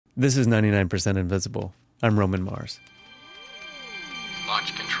This is 99% Invisible. I'm Roman Mars.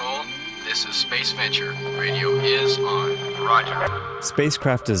 Launch control, this is Space Venture. Radio is on. Roger.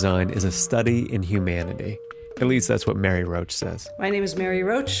 Spacecraft design is a study in humanity. At least that's what Mary Roach says. My name is Mary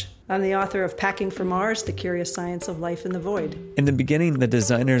Roach. I'm the author of Packing for Mars, The Curious Science of Life in the Void. In the beginning, the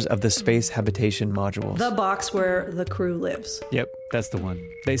designers of the Space Habitation Modules. The box where the crew lives. Yep, that's the one.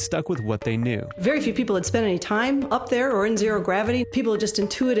 They stuck with what they knew. Very few people had spent any time up there or in zero gravity. People just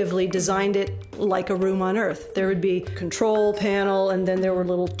intuitively designed it like a room on Earth. There would be a control panel, and then there were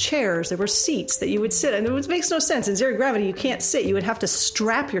little chairs. There were seats that you would sit in. It makes no sense. In zero gravity, you can't sit. You would have to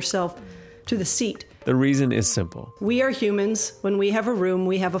strap yourself to the seat. The reason is simple. We are humans. When we have a room,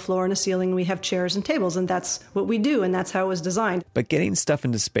 we have a floor and a ceiling, we have chairs and tables, and that's what we do, and that's how it was designed. But getting stuff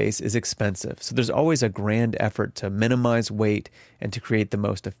into space is expensive, so there's always a grand effort to minimize weight and to create the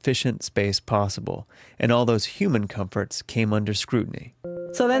most efficient space possible. And all those human comforts came under scrutiny.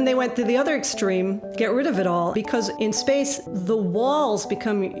 So then they went to the other extreme, get rid of it all, because in space, the walls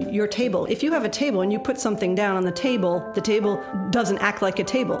become your table. If you have a table and you put something down on the table doesn't act like a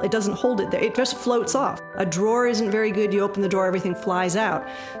table. It doesn't hold it there. It just floats off. A drawer isn't very good. You open the drawer, everything flies out.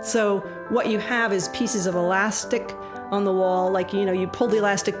 So what you have is pieces of elastic on the wall, like, you pull the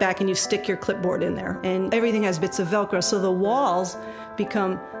elastic back and you stick your clipboard in there. And everything has bits of Velcro. So the walls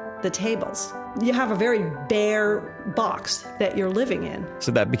become the tables. You have a very bare box that you're living in.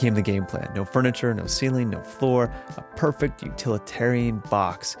 So that became the game plan. No furniture, no ceiling, no floor. A perfect utilitarian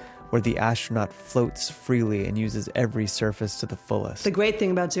box where the astronaut floats freely and uses every surface to the fullest. The great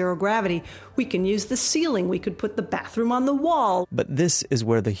thing about zero gravity, we can use the ceiling. We could put the bathroom on the wall. But this is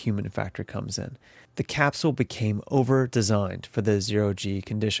where the human factor comes in. The capsule became over-designed for the zero-G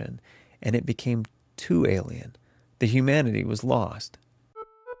condition, and it became too alien. The humanity was lost.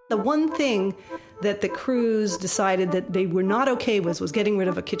 The one thing that the crews decided that they were not okay with was getting rid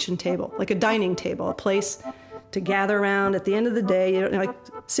of a kitchen table, like a dining table, a place to gather around at the end of the day, like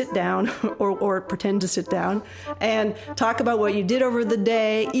sit down or pretend to sit down and talk about what you did over the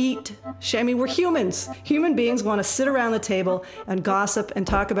day, eat. I mean, we're humans. Human beings want to sit around the table and gossip and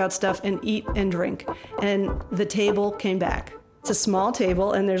talk about stuff and eat and drink. And the table came back. It's a small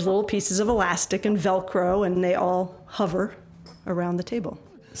table, and there's little pieces of elastic and Velcro, and they all hover around the table.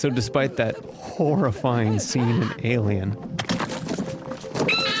 So despite that horrifying scene in Alien,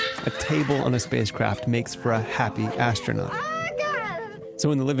 a table on a spacecraft makes for a happy astronaut.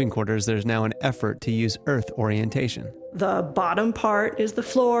 So in the living quarters, there's now an effort to use Earth orientation. The bottom part is the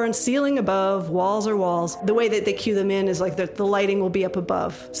floor and ceiling above, walls are walls. The way that they cue them in is like the lighting will be up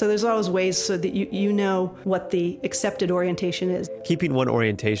above. So there's always ways so that you know what the accepted orientation is. Keeping one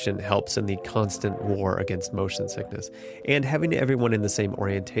orientation helps in the constant war against motion sickness. And having everyone in the same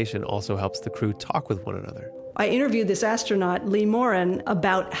orientation also helps the crew talk with one another. I interviewed this astronaut, Lee Morin,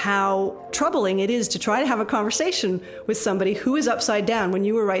 about how troubling it is to try to have a conversation with somebody who is upside down when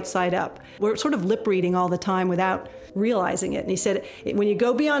you were right side up. We're sort of lip reading all the time without realizing it. And he said, when you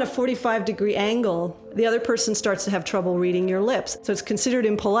go beyond a 45-degree angle, the other person starts to have trouble reading your lips. So it's considered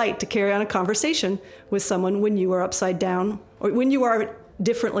impolite to carry on a conversation with someone when you are upside down or when you are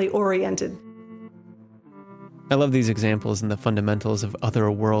differently oriented. I love these examples and the fundamentals of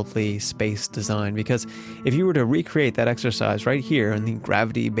otherworldly space design, because if you were to recreate that exercise right here in the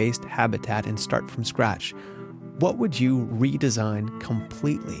gravity-based habitat and start from scratch, what would you redesign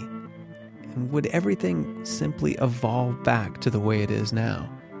completely? And would everything simply evolve back to the way it is now?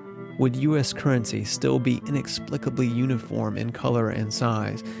 Would U.S. currency still be inexplicably uniform in color and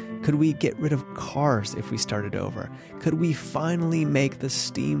size? Could we get rid of cars if we started over? Could we finally make the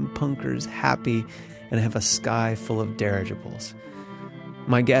steampunkers happy and have a sky full of dirigibles?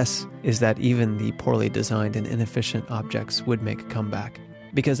 My guess is that even the poorly designed and inefficient objects would make a comeback,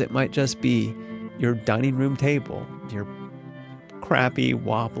 because it might just be your dining room table, your crappy,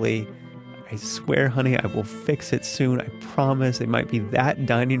 wobbly, I swear, honey, I will fix it soon, I promise. It might be that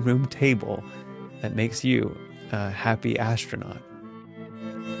dining room table that makes you a happy astronaut.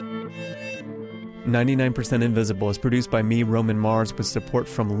 99% Invisible is produced by me, Roman Mars, with support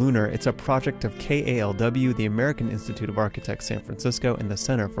from Lunar. It's a project of KALW, the American Institute of Architects San Francisco, and the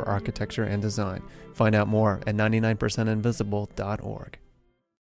Center for Architecture and Design. Find out more at 99percentinvisible.org.